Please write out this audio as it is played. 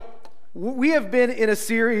We have been in a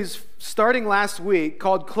series starting last week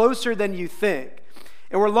called Closer Than You Think.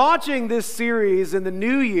 And we're launching this series in the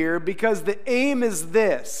new year because the aim is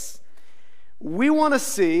this. We want to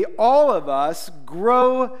see all of us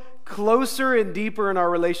grow closer and deeper in our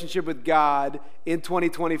relationship with God in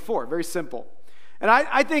 2024. Very simple. And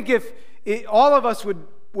I think if all of us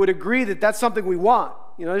would agree that that's something we want.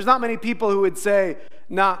 You know, there's not many people who would say,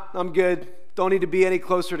 nah, I'm good, don't need to be any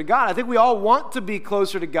closer to God. I think we all want to be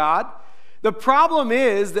closer to God. The problem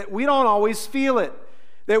is that we don't always feel it.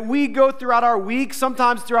 That we go throughout our week,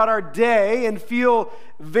 sometimes throughout our day, and feel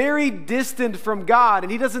very distant from God.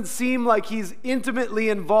 And He doesn't seem like He's intimately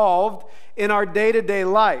involved in our day-to-day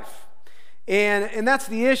life. And that's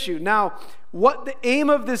the issue. Now, what the aim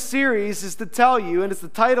of this series is to tell you, and it's the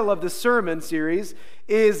title of the sermon series,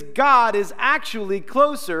 is God is actually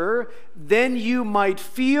closer than you might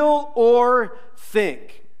feel or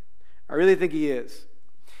think. I really think He is.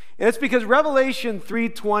 And it's because Revelation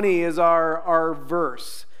 3:20 is our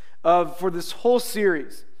verse for this whole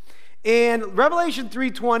series. And Revelation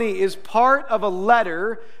 3:20 is part of a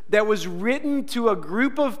letter that was written to a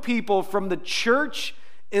group of people from the church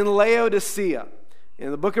in Laodicea,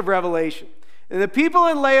 in the book of Revelation. And the people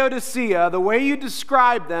in Laodicea, the way you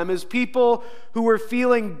describe them is people who were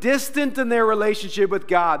feeling distant in their relationship with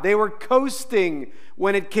God. They were coasting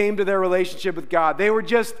when it came to their relationship with God. They were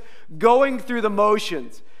just going through the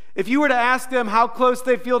motions. If you were to ask them how close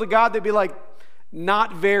they feel to God, they'd be like,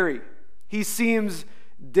 not very. He seems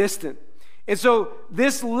distant. And so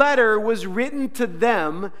this letter was written to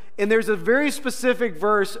them, and there's a very specific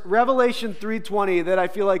verse, Revelation 3:20, that I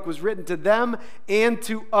feel like was written to them and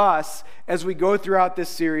to us as we go throughout this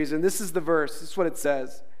series. And this is the verse. This is what it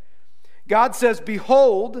says. God says,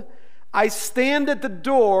 "Behold, I stand at the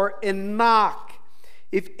door and knock.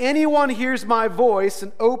 If anyone hears my voice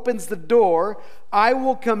and opens the door, I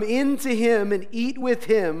will come in to him and eat with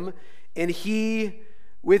him, and he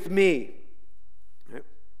with me." The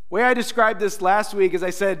way I described this last week is I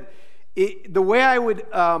said, the way I would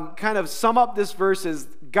kind of sum up this verse is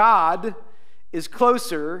God is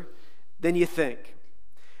closer than you think.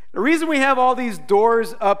 The reason we have all these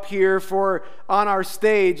doors up here on our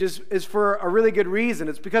stage is for a really good reason.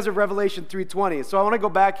 It's because of Revelation 3:20. So I want to go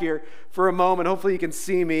back here for a moment. Hopefully you can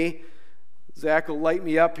see me. Zach will light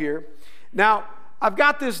me up here. Now, I've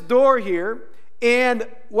got this door here, and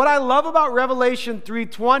what I love about Revelation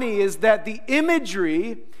 3:20 is that the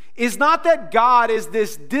imagery is not that God is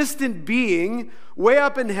this distant being way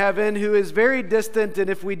up in heaven who is very distant, and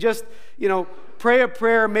if we just, pray a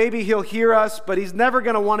prayer, maybe He'll hear us, but He's never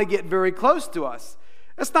going to want to get very close to us.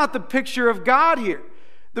 That's not the picture of God here.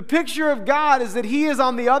 The picture of God is that He is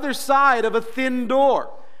on the other side of a thin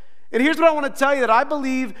door. And here's what I want to tell you, that I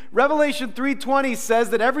believe Revelation 3:20 says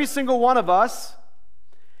that every single one of us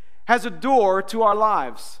has a door to our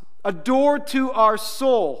lives, a door to our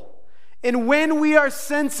soul. And when we are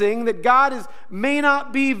sensing that God may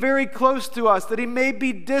not be very close to us, that He may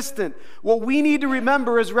be distant, what we need to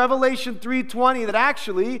remember is Revelation 3:20, that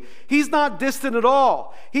actually He's not distant at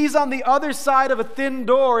all. He's on the other side of a thin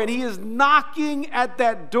door, and He is knocking at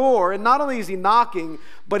that door. And not only is He knocking,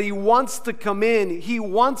 but He wants to come in. He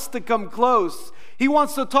wants to come close. He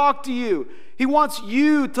wants to talk to you. He wants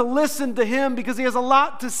you to listen to Him because He has a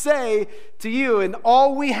lot to say to you. And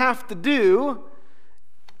all we have to do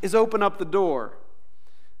is open up the door.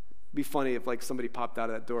 It'd be funny if somebody popped out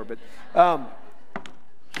of that door. But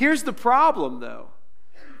here's the problem, though.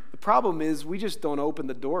 The problem is we just don't open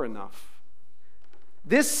the door enough.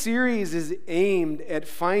 This series is aimed at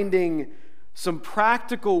finding some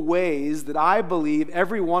practical ways that I believe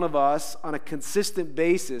every one of us on a consistent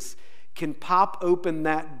basis can pop open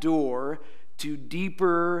that door to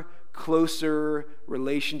deeper, closer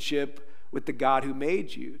relationship with the God who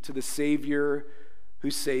made you, to the Savior who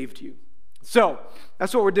saved you. So,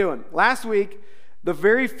 that's what we're doing. Last week, the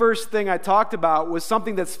very first thing I talked about was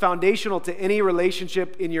something that's foundational to any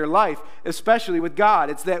relationship in your life, especially with God.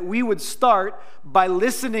 It's that we would start by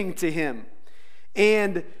listening to Him.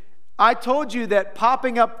 And I told you that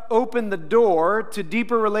popping open the door to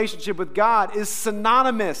deeper relationship with God is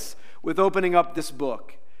synonymous with opening up this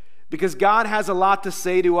book. Because God has a lot to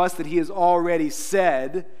say to us that He has already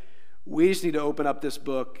said. We just need to open up this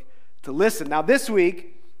book to listen. Now, this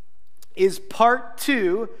week is part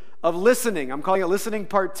 2 of listening. I'm calling it Listening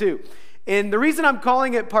Part 2. And the reason I'm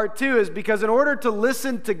calling it Part 2 is because in order to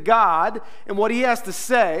listen to God and what He has to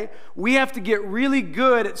say, we have to get really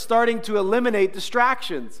good at starting to eliminate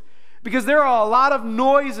distractions. Because there are a lot of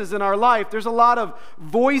noises in our life. There's a lot of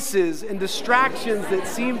voices and distractions that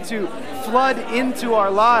seem to flood into our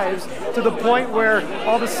lives to the point where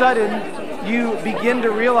all of a sudden you begin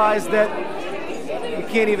to realize that you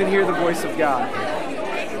can't even hear the voice of God.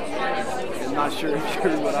 I'm not sure if you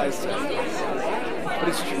heard what I said, but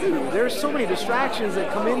it's true. There are so many distractions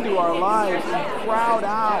that come into our lives and crowd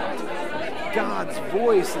out God's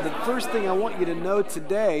voice. And the first thing I want you to know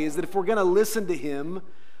today is that if we're going to listen to Him,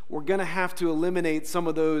 we're going to have to eliminate some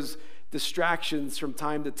of those distractions from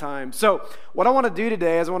time to time. So what I want to do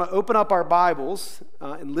today is I want to open up our Bibles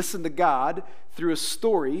and listen to God through a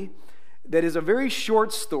story that is a very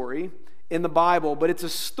short story in the Bible, but it's a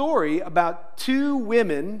story about two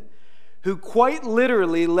women who quite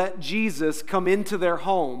literally let Jesus come into their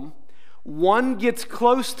home. One gets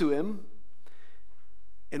close to Him,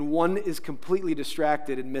 and one is completely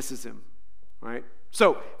distracted and misses Him. All right?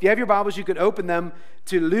 So if you have your Bibles, you could open them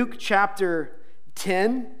to Luke chapter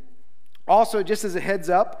 10. Also, just as a heads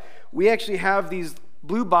up, we actually have these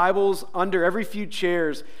blue Bibles under every few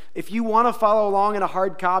chairs. If you want to follow along in a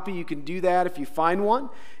hard copy, you can do that if you find one.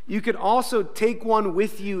 You can also take one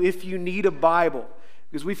with you if you need a Bible,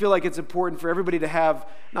 because we feel like it's important for everybody to have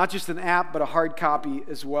not just an app, but a hard copy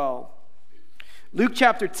as well. Luke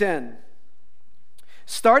chapter 10.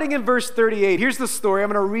 Starting in verse 38, here's the story.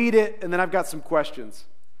 I'm going to read it, and then I've got some questions.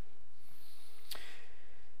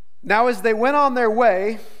 Now, as they went on their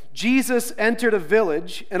way, Jesus entered a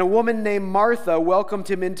village, and a woman named Martha welcomed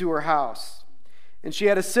Him into her house. And she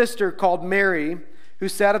had a sister called Mary, who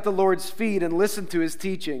sat at the Lord's feet and listened to His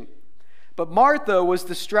teaching. But Martha was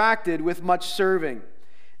distracted with much serving.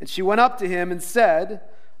 And she went up to Him and said,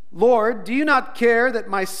 "Lord, do you not care that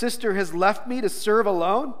my sister has left me to serve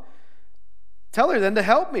alone? Tell her then to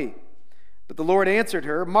help me." But the Lord answered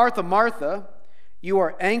her, "Martha, Martha, you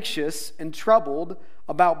are anxious and troubled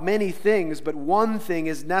about many things, but one thing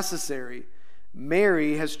is necessary.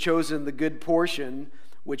 Mary has chosen the good portion,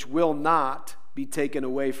 which will not be taken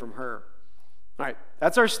away from her." All right,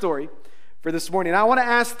 that's our story for this morning. Now, I want to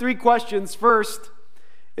ask three questions. First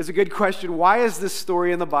is a good question. Why is this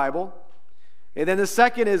story in the Bible? And then the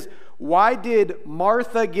second is, why did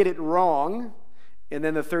Martha get it wrong? And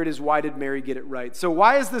then the third is, why did Mary get it right? So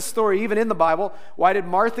why is this story even in the Bible? Why did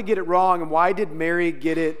Martha get it wrong, and why did Mary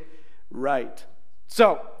get it right?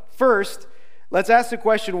 So first, let's ask the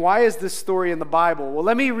question, why is this story in the Bible? Well,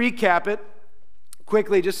 let me recap it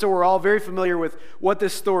quickly just so we're all very familiar with what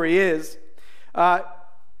this story is.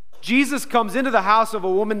 Jesus comes into the house of a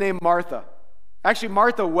woman named Martha. Actually,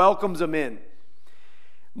 Martha welcomes Him in.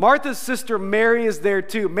 Martha's sister Mary is there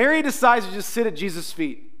too. Mary decides to just sit at Jesus'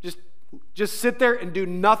 feet. Just sit there and do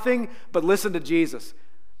nothing but listen to Jesus.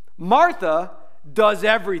 Martha does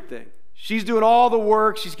everything. She's doing all the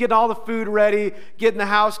work. She's getting all the food ready, getting the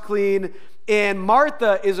house clean. And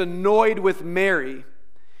Martha is annoyed with Mary.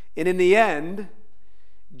 And in the end,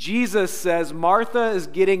 Jesus says Martha is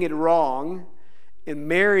getting it wrong and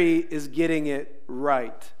Mary is getting it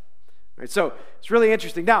right. All right, so it's really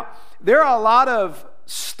interesting. Now, there are a lot of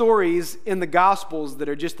stories in the Gospels that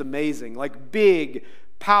are just amazing, like big,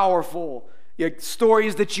 powerful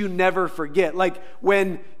stories that you never forget, like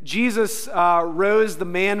when Jesus rose the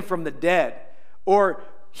man from the dead, or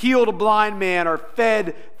healed a blind man, or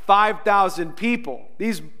fed 5,000 people.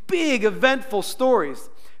 These big, eventful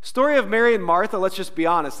stories. Story of Mary and Martha, let's just be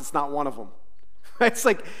honest, it's not one of them. It's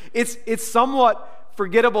like it's somewhat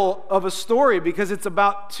forgettable of a story because it's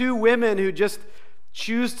about two women who just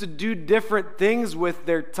choose to do different things with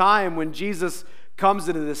their time when Jesus comes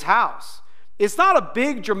into this house. It's not a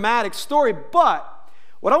big dramatic story, but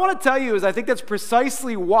what I want to tell you is I think that's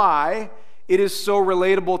precisely why it is so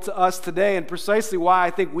relatable to us today, and precisely why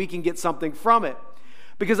I think we can get something from it.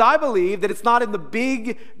 Because I believe that it's not in the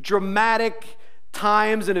big dramatic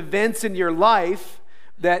times and events in your life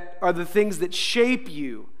that are the things that shape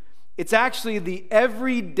you. It's actually the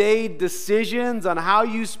everyday decisions on how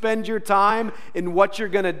you spend your time and what you're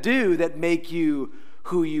going to do that make you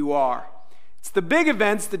who you are. It's the big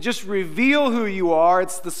events that just reveal who you are.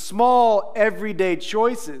 It's the small, everyday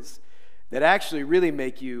choices that actually really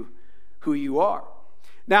make you who you are.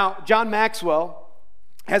 Now, John Maxwell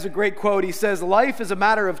has a great quote. He says, "Life is a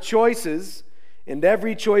matter of choices, and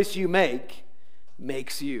every choice you make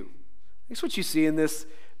makes you." That's what you see in this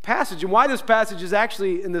passage, and why this passage is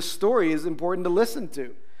actually in this story is important to listen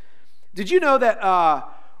to. Did you know that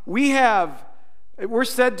we're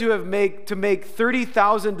said to make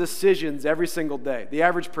 30,000 decisions every single day? The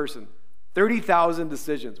average person, 30,000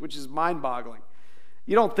 decisions, which is mind-boggling.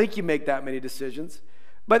 You don't think you make that many decisions.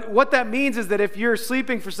 But what that means is that if you're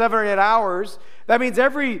sleeping for 7 or 8 hours, that means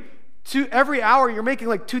every hour you're making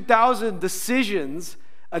like 2,000 decisions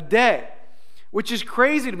a day. which is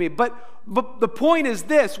crazy to me. But the point is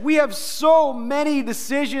this: we have so many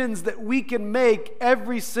decisions that we can make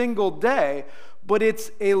every single day, but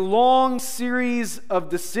it's a long series of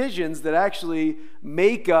decisions that actually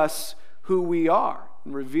make us who we are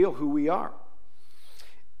and reveal who we are.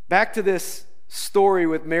 Back to this story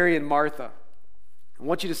with Mary and Martha. I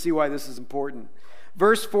want you to see why this is important.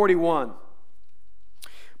 Verse 41.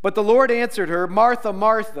 But the Lord answered her, Martha,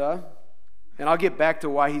 Martha, and I'll get back to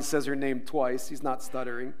why he says her name twice. He's not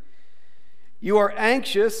stuttering. You are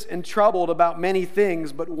anxious and troubled about many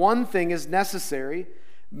things, but one thing is necessary.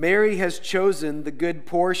 Mary has chosen the good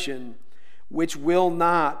portion, which will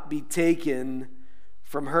not be taken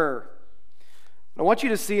from her. What I want you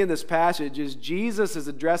to see in this passage is Jesus is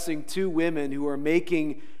addressing two women who are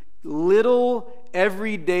making little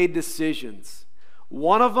everyday decisions.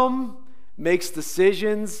 One of them makes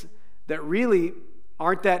decisions that really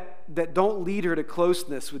aren't that don't lead her to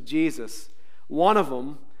closeness with Jesus. One of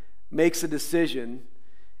them makes a decision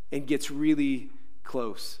and gets really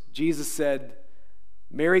close. Jesus said,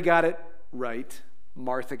 Mary got it right,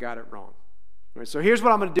 Martha got it wrong. All right, so here's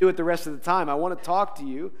what I'm going to do with the rest of the time. I want to talk to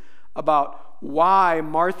you about why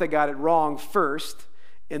Martha got it wrong first,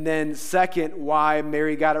 and then second, why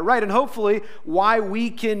Mary got it right, and hopefully why we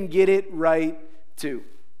can get it right too.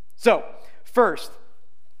 So, first,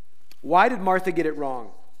 why did Martha get it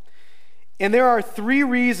wrong? And there are three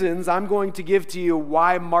reasons I'm going to give to you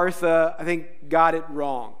why Martha, I think, got it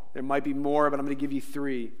wrong. There might be more, but I'm going to give you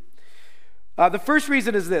three. The first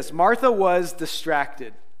reason is this: Martha was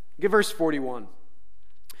distracted. Look at verse 41.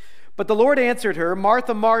 But the Lord answered her,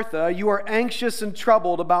 Martha, Martha, you are anxious and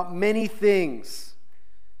troubled about many things.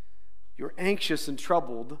 You're anxious and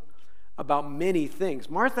troubled about many things.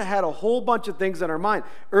 Martha had a whole bunch of things on her mind.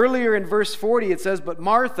 Earlier in verse 40 it says, but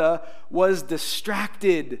Martha was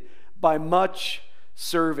distracted by much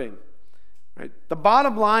serving. Right? The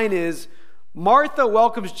bottom line is Martha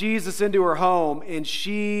welcomes Jesus into her home and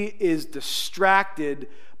she is distracted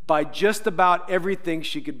by just about everything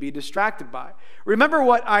she could be distracted by. Remember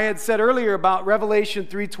what I had said earlier about Revelation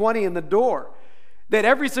 3:20 and the door. That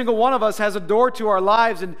every single one of us has a door to our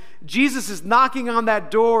lives, and Jesus is knocking on that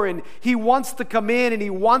door, and he wants to come in and he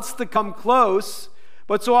wants to come close,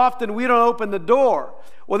 but so often we don't open the door.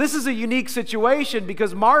 Well, this is a unique situation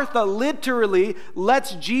because Martha literally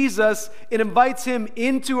lets Jesus and invites him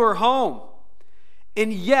into her home.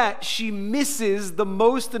 And yet she misses the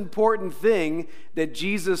most important thing that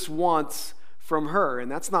Jesus wants from her. And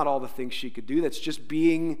that's not all the things she could do. That's just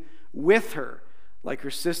being with her like her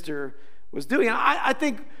sister was doing. And I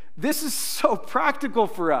think this is so practical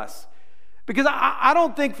for us. Because I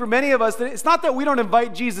don't think for many of us, that it's not that we don't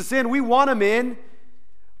invite Jesus in. We want him in.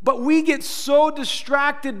 But we get so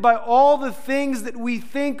distracted by all the things that we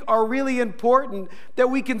think are really important that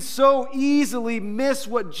we can so easily miss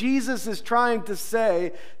what Jesus is trying to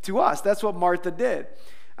say to us. That's what Martha did.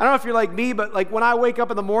 I don't know if you're like me, but like when I wake up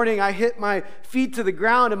in the morning, I hit my feet to the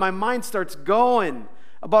ground and my mind starts going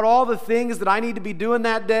about all the things that I need to be doing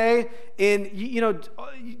that day. And,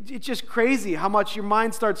 it's just crazy how much your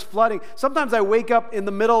mind starts flooding. Sometimes I wake up in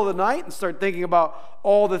the middle of the night and start thinking about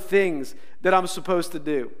all the things that I'm supposed to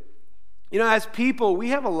do. As people, we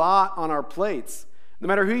have a lot on our plates, no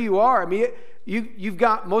matter who you are. I mean, you've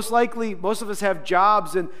got, most likely, most of us have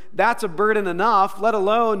jobs, and that's a burden enough, let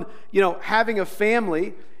alone, having a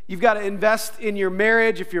family. You've got to invest in your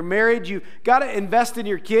marriage. If you're married, you've got to invest in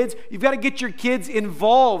your kids. You've got to get your kids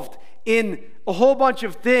involved in a whole bunch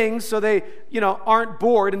of things so they, aren't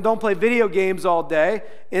bored and don't play video games all day.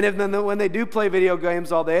 And when they do play video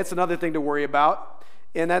games all day, it's another thing to worry about.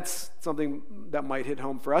 And that's something that might hit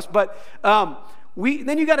home for us. But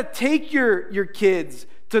then you got to take your kids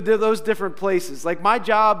to those different places. Like my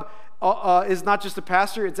job is not just a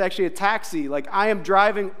pastor, it's actually a taxi. Like I am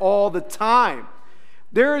driving all the time.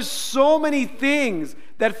 There's so many things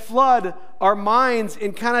that flood our minds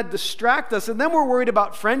and kind of distract us. And then we're worried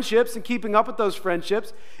about friendships and keeping up with those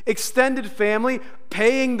friendships, extended family,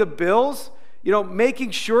 paying the bills,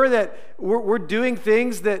 making sure that we're doing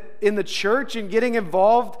things that in the church and getting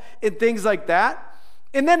involved in things like that.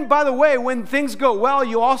 And then, by the way, when things go well,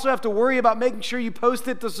 you also have to worry about making sure you post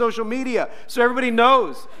it to social media so everybody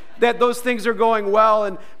knows that those things are going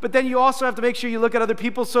well. But then you also have to make sure you look at other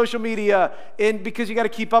people's social media because you got to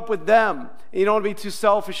keep up with them. And you don't want to be too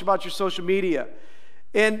selfish about your social media.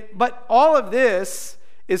 But all of this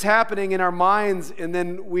is happening in our minds, and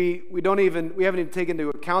then we haven't even taken into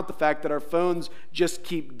account the fact that our phones just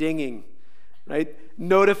keep dinging. Right?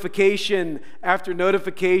 Notification after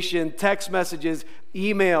notification, text messages,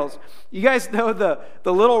 emails. You guys know the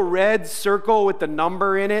little red circle with the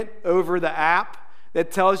number in it over the app?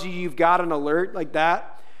 that tells you you've got an alert like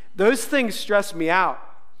that, those things stress me out.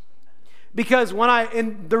 Because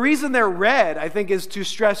and the reason they're red, I think, is to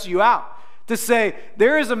stress you out. To say,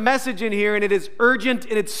 there is a message in here and it is urgent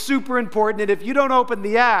and it's super important, and if you don't open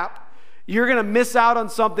the app, you're going to miss out on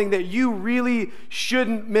something that you really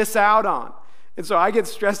shouldn't miss out on. And so I get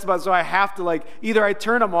stressed about it, so I have to either I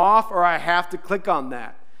turn them off or I have to click on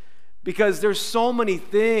that. Because there's so many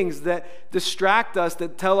things that distract us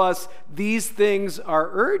that tell us these things are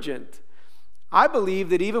urgent. I believe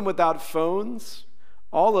that even without phones,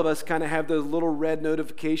 all of us kind of have those little red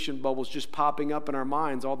notification bubbles just popping up in our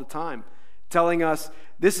minds all the time, telling us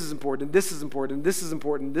this is important, this is important, this is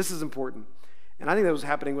important, this is important. And I think that was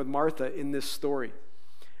happening with Martha in this story.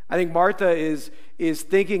 I think Martha is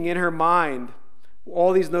thinking in her mind,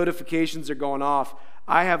 all these notifications are going off.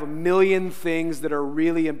 I have a million things that are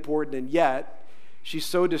really important, and yet she's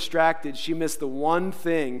so distracted, she missed the one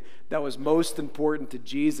thing that was most important to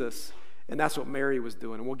Jesus, and that's what Mary was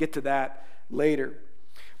doing. And we'll get to that later.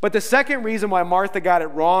 But the second reason why Martha got it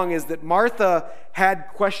wrong is that Martha had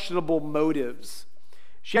questionable motives.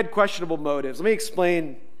 She had questionable motives. Let me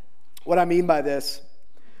explain what I mean by this.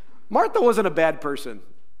 Martha wasn't a bad person.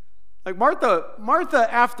 Martha,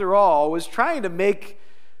 after all, was trying to make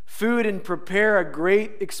food and prepare a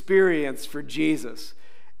great experience for Jesus.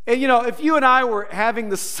 And if you and I were having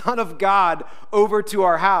the Son of God over to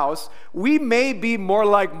our house, we may be more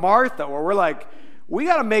like Martha, where we're like, we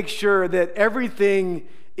got to make sure that everything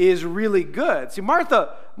is really good. See,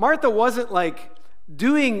 Martha wasn't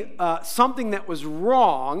doing something that was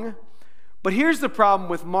wrong, but here's the problem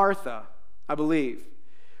with Martha, I believe.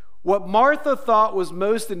 What Martha thought was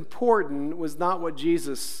most important was not what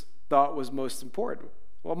Jesus thought was most important.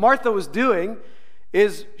 What Martha was doing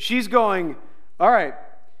is she's going, all right,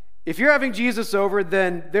 if you're having Jesus over,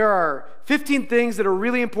 then there are 15 things that are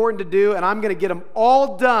really important to do, and I'm going to get them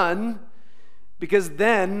all done, because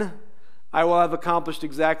then I will have accomplished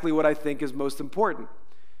exactly what I think is most important.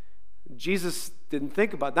 Jesus didn't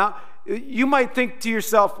think about it. Now, you might think to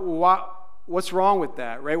yourself, what's wrong with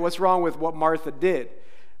that, right? What's wrong with what Martha did?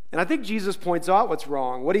 And I think Jesus points out what's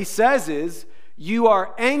wrong. What he says is, you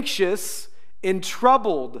are anxious and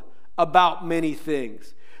troubled about many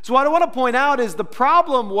things. So what I want to point out is the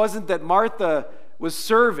problem wasn't that Martha was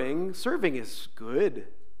serving. Serving is good.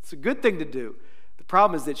 It's a good thing to do. The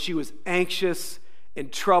problem is that she was anxious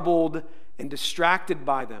and troubled and distracted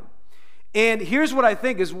by them. And here's what I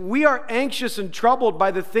think is, we are anxious and troubled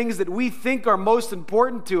by the things that we think are most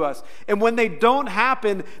important to us. And when they don't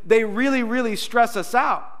happen, they really, really stress us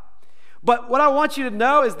out. But what I want you to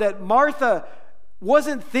know is that Martha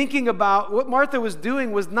wasn't thinking about, what Martha was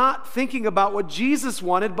doing was not thinking about what Jesus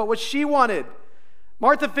wanted, but what she wanted.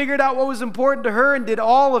 Martha figured out what was important to her and did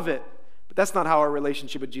all of it. But that's not how our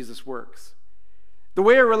relationship with Jesus works. The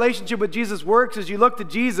way our relationship with Jesus works is you look to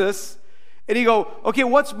Jesus and you go, okay,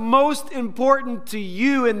 what's most important to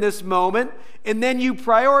you in this moment? And then you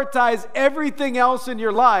prioritize everything else in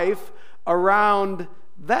your life around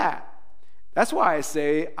that. That's why I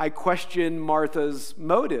say I question Martha's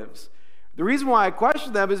motives. The reason why I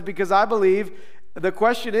question them is because I believe the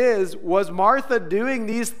question is, was Martha doing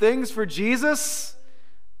these things for Jesus,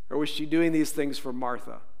 or was she doing these things for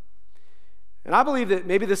Martha? And I believe that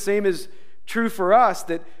maybe the same is true for us,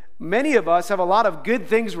 that many of us have a lot of good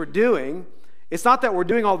things we're doing. It's not that we're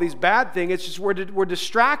doing all these bad things, it's just we're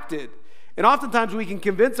distracted. And oftentimes we can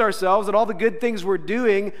convince ourselves that all the good things we're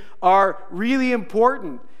doing are really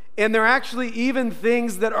important. And they're actually even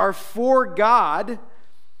things that are for God.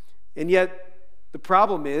 And yet the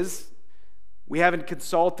problem is we haven't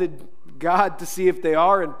consulted God to see if they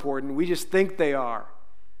are important. We just think they are.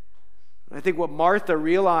 And I think what Martha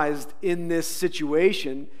realized in this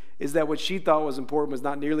situation is that what she thought was important was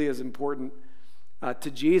not nearly as important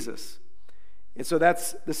to Jesus. And so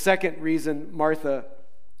that's the second reason Martha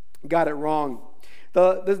got it wrong.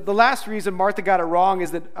 The last reason Martha got it wrong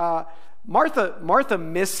is that Martha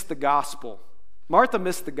missed the gospel. Martha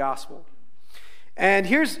missed the gospel. And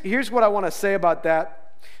here's what I want to say about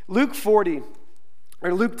that. Luke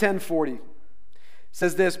 10:40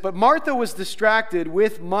 says this, but Martha was distracted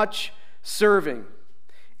with much serving.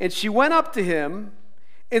 And she went up to him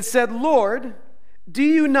and said, Lord, do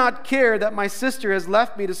you not care that my sister has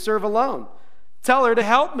left me to serve alone? Tell her to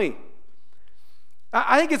help me.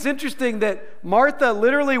 I think it's interesting that Martha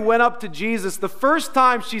literally went up to Jesus. The first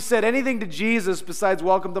time she said anything to Jesus besides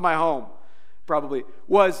welcome to my home, probably,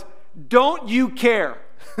 was, don't you care?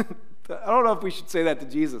 I don't know if we should say that to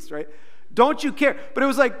Jesus, right? Don't you care? But it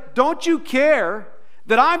was like, don't you care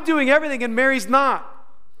that I'm doing everything and Mary's not?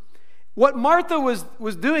 What Martha was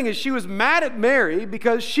doing is she was mad at Mary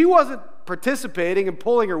because she wasn't participating and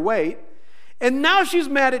pulling her weight. And now she's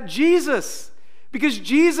mad at Jesus because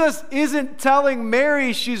Jesus isn't telling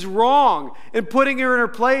Mary she's wrong and putting her in her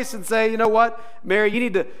place and saying, you know what, Mary, you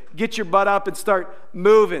need to get your butt up and start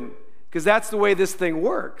moving because that's the way this thing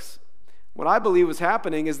works. What I believe was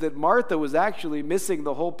happening is that Martha was actually missing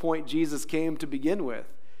the whole point Jesus came to begin with.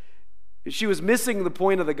 She was missing the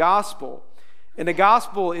point of the gospel. And the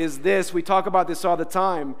gospel is this, we talk about this all the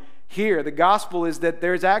time here. The gospel is that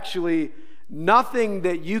there's actually nothing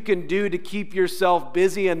that you can do to keep yourself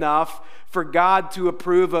busy enough for God to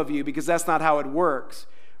approve of you, because that's not how it works.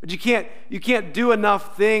 But you can't do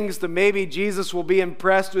enough things to maybe Jesus will be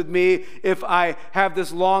impressed with me if I have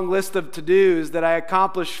this long list of to-dos that I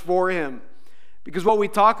accomplish for him. Because what we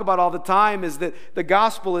talk about all the time is that the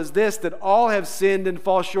gospel is this, that all have sinned and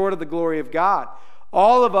fall short of the glory of God.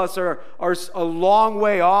 All of us are a long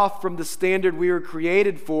way off from the standard we were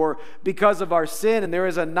created for because of our sin, and there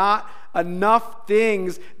is not enough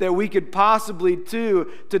things that we could possibly do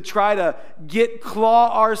to try to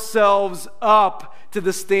claw ourselves up to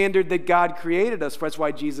the standard that God created us for. That's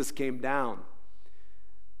why Jesus came down.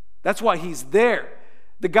 That's why he's there.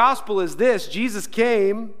 The gospel is this: Jesus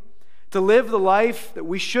came to live the life that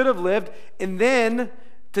we should have lived, and then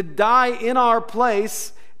to die in our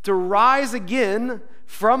place, to rise again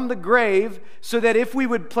from the grave, so that if we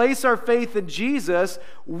would place our faith in Jesus,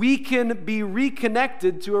 we can be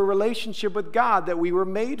reconnected to a relationship with God that we were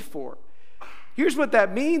made for. Here's what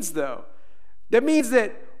that means, though. That means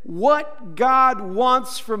that what God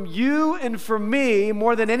wants from you and from me,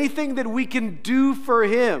 more than anything that we can do for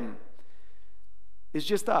him, is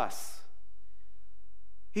just us.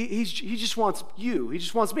 He just wants you. He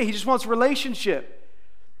just wants me. He just wants relationship.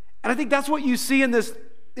 And I think that's what you see in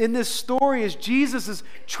this story, is Jesus is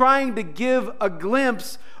trying to give a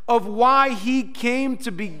glimpse of why he came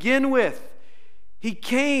to begin with. He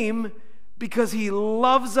came because he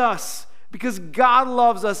loves us, because God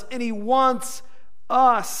loves us, and he wants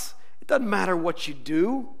us. It doesn't matter what you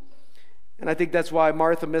do. And I think that's why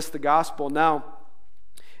Martha missed the gospel. Now,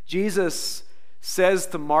 Jesus says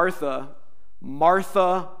to Martha,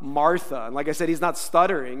 Martha, Martha. And like I said, he's not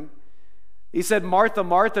stuttering. He said Martha,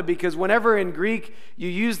 Martha, because whenever in Greek you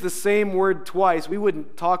use the same word twice, we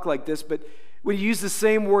wouldn't talk like this, but when you use the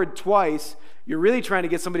same word twice, you're really trying to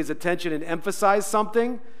get somebody's attention and emphasize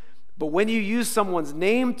something. But when you use someone's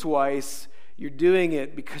name twice, you're doing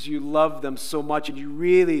it because you love them so much and you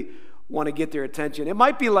really want to get their attention. It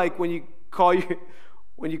might be like when you call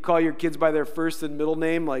your kids by their first and middle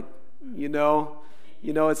name, like,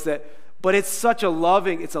 it's that. But it's such a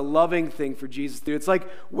loving thing for Jesus to do. It's like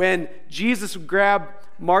when Jesus would grab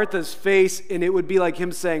Martha's face, and it would be like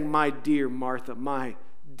him saying, my dear Martha, my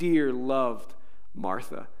dear loved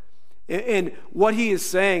Martha. And what he is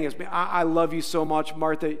saying is, I love you so much,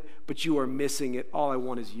 Martha, but you are missing it. All I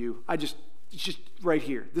want is you. It's just right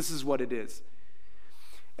here. This is what it is.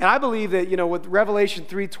 And I believe that, with Revelation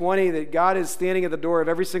 3:20, that God is standing at the door of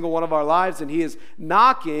every single one of our lives, and he is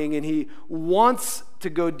knocking, and he wants to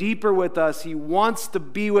go deeper with us. He wants to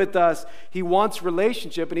be with us. He wants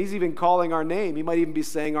relationship, and he's even calling our name. He might even be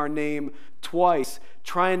saying our name twice,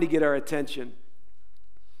 trying to get our attention.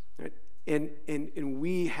 Right? And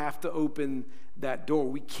we have to open that door.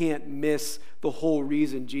 We can't miss the whole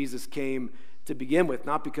reason Jesus came to begin with,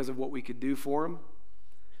 not because of what we could do for him,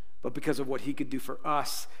 but because of what he could do for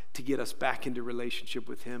us to get us back into relationship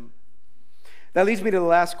with him. That leads me to the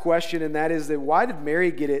last question, and that is that why did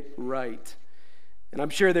Mary get it right? And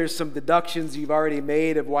I'm sure there's some deductions you've already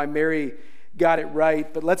made of why Mary got it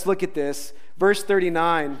right, but let's look at this. Verse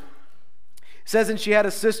 39 says, and she had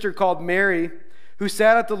a sister called Mary who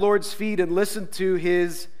sat at the Lord's feet and listened to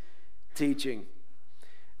his teaching.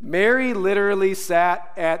 Mary literally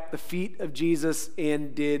sat at the feet of Jesus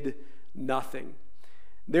and did nothing.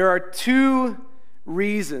 There are two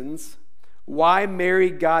reasons why Mary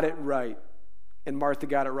got it right and Martha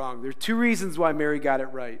got it wrong. There are two reasons why Mary got it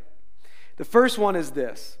right. The first one is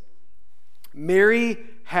this: Mary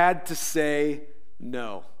had to say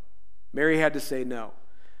no. Mary had to say no.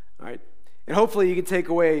 All right? And hopefully you can take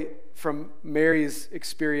away from Mary's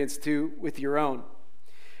experience too with your own.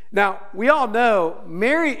 Now, we all know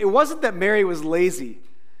Mary, it wasn't that Mary was lazy.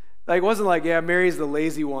 It wasn't like, yeah, Mary's the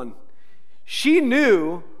lazy one. She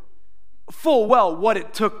knew full well what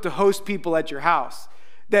it took to host people at your house,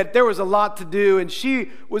 that there was a lot to do, and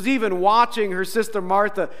she was even watching her sister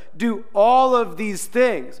Martha do all of these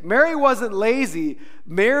things. Mary wasn't lazy.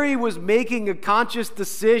 Mary was making a conscious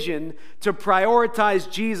decision to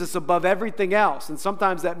prioritize Jesus above everything else, and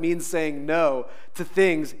sometimes that means saying no to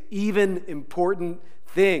things, even important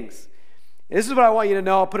things. And this is what I want you to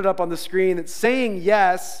know. I'll put it up on the screen. It's saying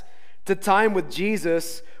yes to to time with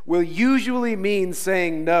Jesus will usually mean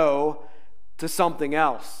saying no to something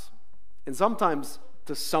else, and sometimes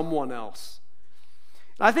to someone else.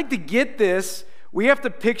 And I think to get this, we have to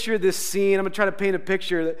picture this scene. I'm going to try to paint a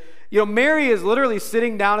picture that, Mary is literally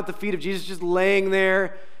sitting down at the feet of Jesus, just laying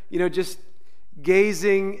there, just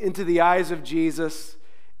gazing into the eyes of Jesus.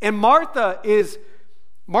 And Martha is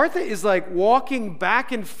like walking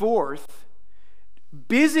back and forth,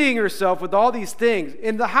 busying herself with all these things.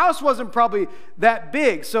 And the house wasn't probably that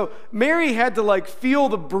big. So Mary had to feel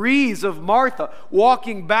the breeze of Martha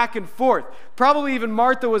walking back and forth. Probably even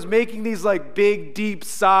Martha was making these big, deep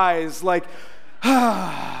sighs,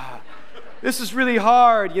 this is really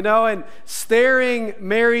hard, and staring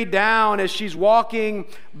Mary down as she's walking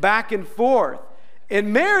back and forth.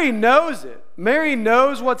 And Mary knows it. Mary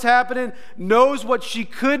knows what's happening, knows what she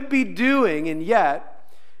could be doing, and yet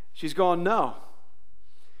she's going, no.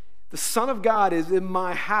 The Son of God is in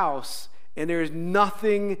my house, and there is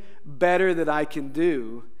nothing better that I can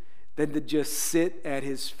do than to just sit at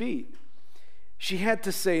his feet. She had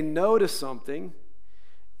to say no to something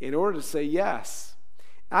in order to say yes.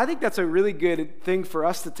 I think that's a really good thing for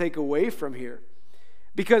us to take away from here.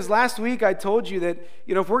 Because last week I told you that,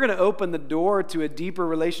 if we're going to open the door to a deeper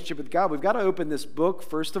relationship with God, we've got to open this book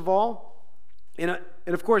first of all. And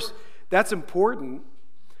of course, that's important.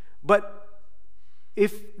 But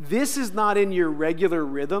if this is not in your regular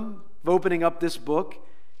rhythm of opening up this book,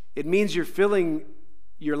 it means you're filling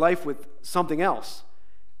your life with something else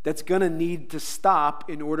that's going to need to stop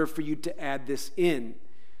in order for you to add this in.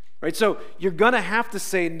 Right? So you're going to have to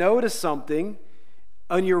say no to something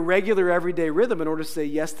on your regular everyday rhythm in order to say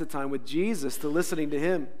yes to time with Jesus, to listening to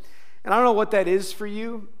him. And I don't know what that is for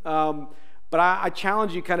you, but I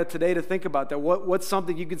challenge you kind of today to think about that. What's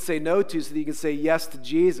something you can say no to so that you can say yes to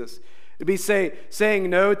Jesus? It'd be saying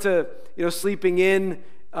no to sleeping in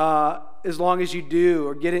as long as you do,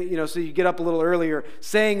 or get it, so you get up a little earlier.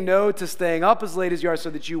 Saying no to staying up as late as you are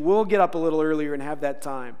so that you will get up a little earlier and have that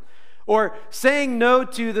time. Or saying no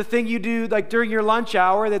to the thing you do during your lunch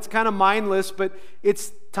hour that's kind of mindless, but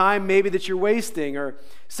it's time maybe that you're wasting. Or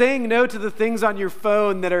saying no to the things on your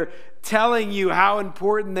phone that are telling you how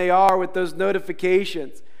important they are with those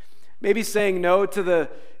notifications. Maybe saying no to the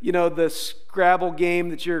Scrabble game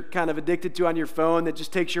that you're kind of addicted to on your phone that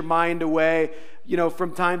just takes your mind away,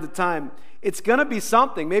 from time to time. It's going to be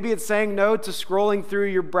something. Maybe it's saying no to scrolling through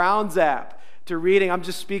your Browns app, to reading. I'm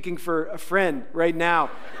just speaking for a friend right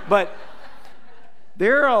now. But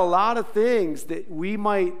there are a lot of things that we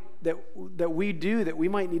do that we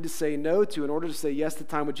might need to say no to in order to say yes to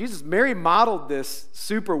time with Jesus. Mary modeled this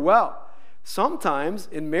super well. Sometimes,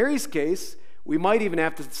 in Mary's case, we might even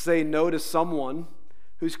have to say no to someone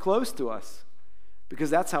who's close to us,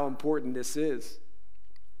 because that's how important this is.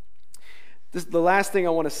 The last thing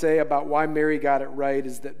I want to say about why Mary got it right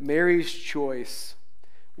is that Mary's choice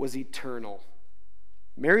was eternal.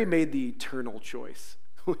 Mary made the eternal choice,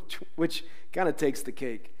 which kind of takes the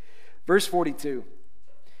cake. Verse 42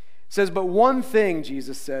 says, "But one thing,"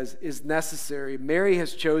 Jesus says, "is necessary. Mary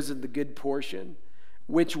has chosen the good portion,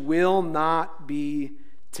 which will not be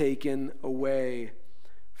taken away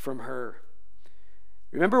from her."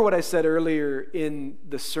 Remember what I said earlier in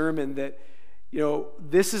the sermon, that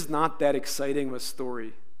this is not that exciting of a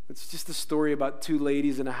story. It's just a story about two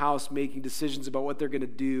ladies in a house making decisions about what they're going to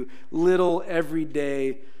do, little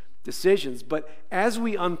everyday decisions. But as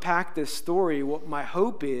we unpack this story, what my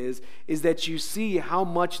hope is that you see how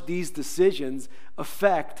much these decisions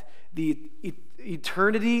affect the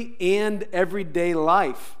eternity and everyday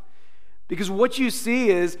life. Because what you see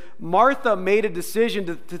is Martha made a decision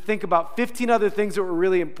to think about 15 other things that were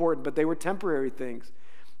really important, but they were temporary things.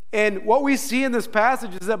 And what we see in this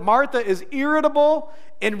passage is that Martha is irritable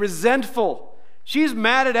and resentful. She's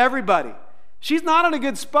mad at everybody. She's not in a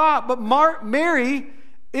good spot, but Mary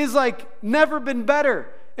is never been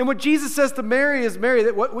better. And what Jesus says to Mary is, Mary,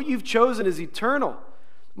 that what you've chosen is eternal.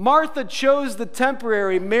 Martha chose the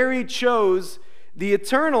temporary. Mary chose the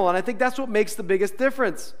eternal. And I think that's what makes the biggest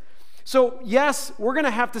difference. So yes, we're going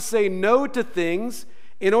to have to say no to things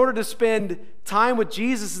in order to spend time with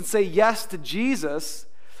Jesus and say yes to Jesus.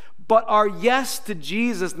 But our yes to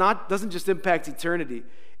Jesus doesn't just impact eternity.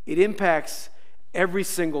 It impacts every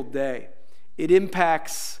single day. It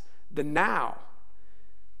impacts the now.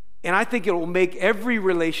 And I think it will make every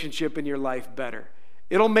relationship in your life better.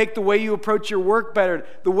 It'll make the way you approach your work better,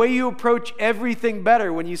 the way you approach everything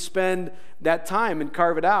better when you spend that time and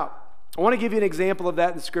carve it out. I want to give you an example of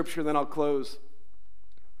that in Scripture, then I'll close.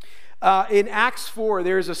 In Acts 4,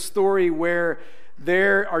 there's a story where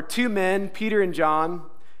there are two men, Peter and John,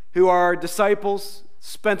 who are disciples,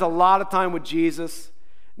 spent a lot of time with Jesus.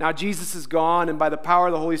 Now Jesus is gone, and by the power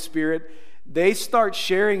of the Holy Spirit, they start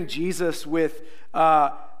sharing Jesus with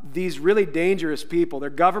these really dangerous people. They're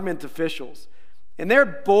government officials. And they're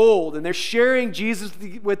bold, and they're sharing Jesus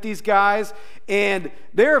with these guys, and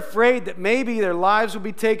they're afraid that maybe their lives will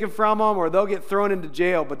be taken from them or they'll get thrown into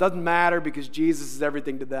jail, but it doesn't matter because Jesus is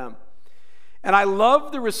everything to them. And I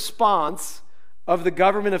love the response of the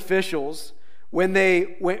government officials when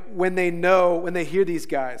they hear these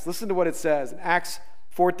guys. Listen to what it says in Acts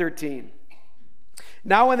 4:13.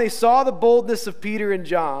 Now when they saw the boldness of Peter and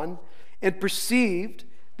John and perceived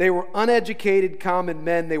they were uneducated common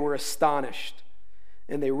men, they were astonished.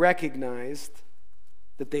 And they recognized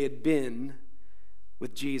that they had been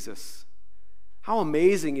with Jesus. How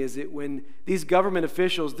amazing is it when these government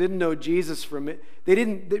officials didn't know Jesus from it? They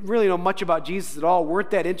didn't really know much about Jesus at all,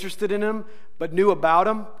 weren't that interested in him, but knew about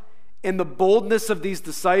him. And the boldness of these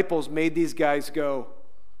disciples made these guys go,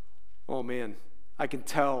 oh man, I can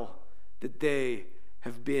tell that they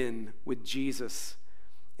have been with Jesus.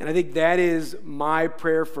 And I think that is my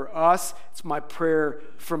prayer for us. It's my prayer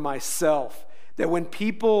for myself. That when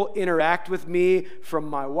people interact with me, from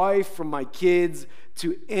my wife, from my kids,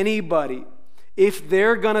 to anybody, if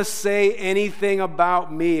they're going to say anything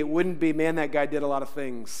about me, it wouldn't be, man, that guy did a lot of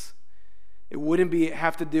things. It wouldn't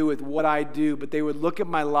have to do with what I do, but they would look at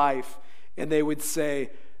my life and they would say,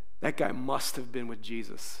 that guy must have been with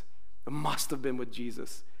Jesus. It must have been with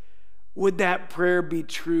Jesus. Would that prayer be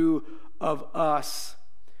true of us?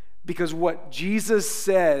 Because what Jesus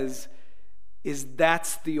says is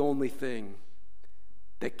that's the only thing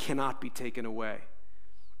that cannot be taken away.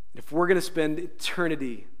 If we're going to spend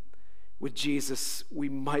eternity with Jesus, we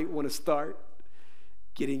might want to start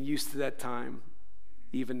getting used to that time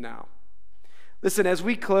even now. Listen, as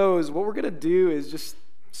we close, what we're going to do is just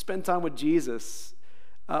spend time with Jesus,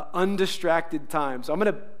 undistracted time. So I'm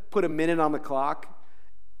going to put a minute on the clock.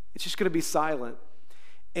 It's just going to be silent.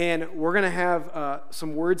 And we're going to have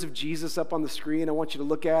some words of Jesus up on the screen. I want you to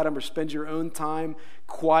look at them or spend your own time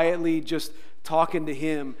quietly just talking to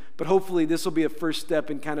him. But hopefully this will be a first step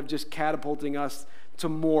in kind of just catapulting us to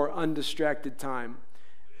more undistracted time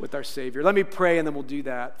with our Savior. Let me pray and then we'll do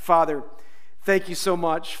that. Father, thank you so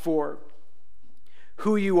much for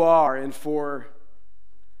who you are and for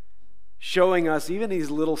showing us even these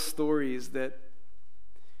little stories that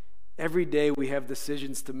every day we have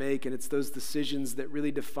decisions to make, and it's those decisions that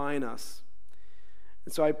really define us.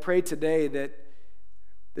 And so I pray today that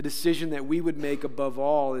the decision that we would make above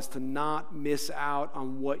all is to not miss out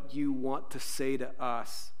on what you want to say to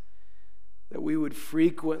us. That we would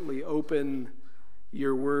frequently open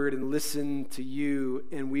your word and listen to you,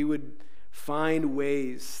 and we would find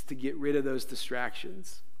ways to get rid of those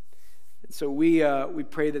distractions. And so we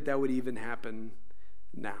pray that would even happen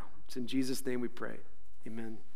now. It's in Jesus' name we pray. Amen.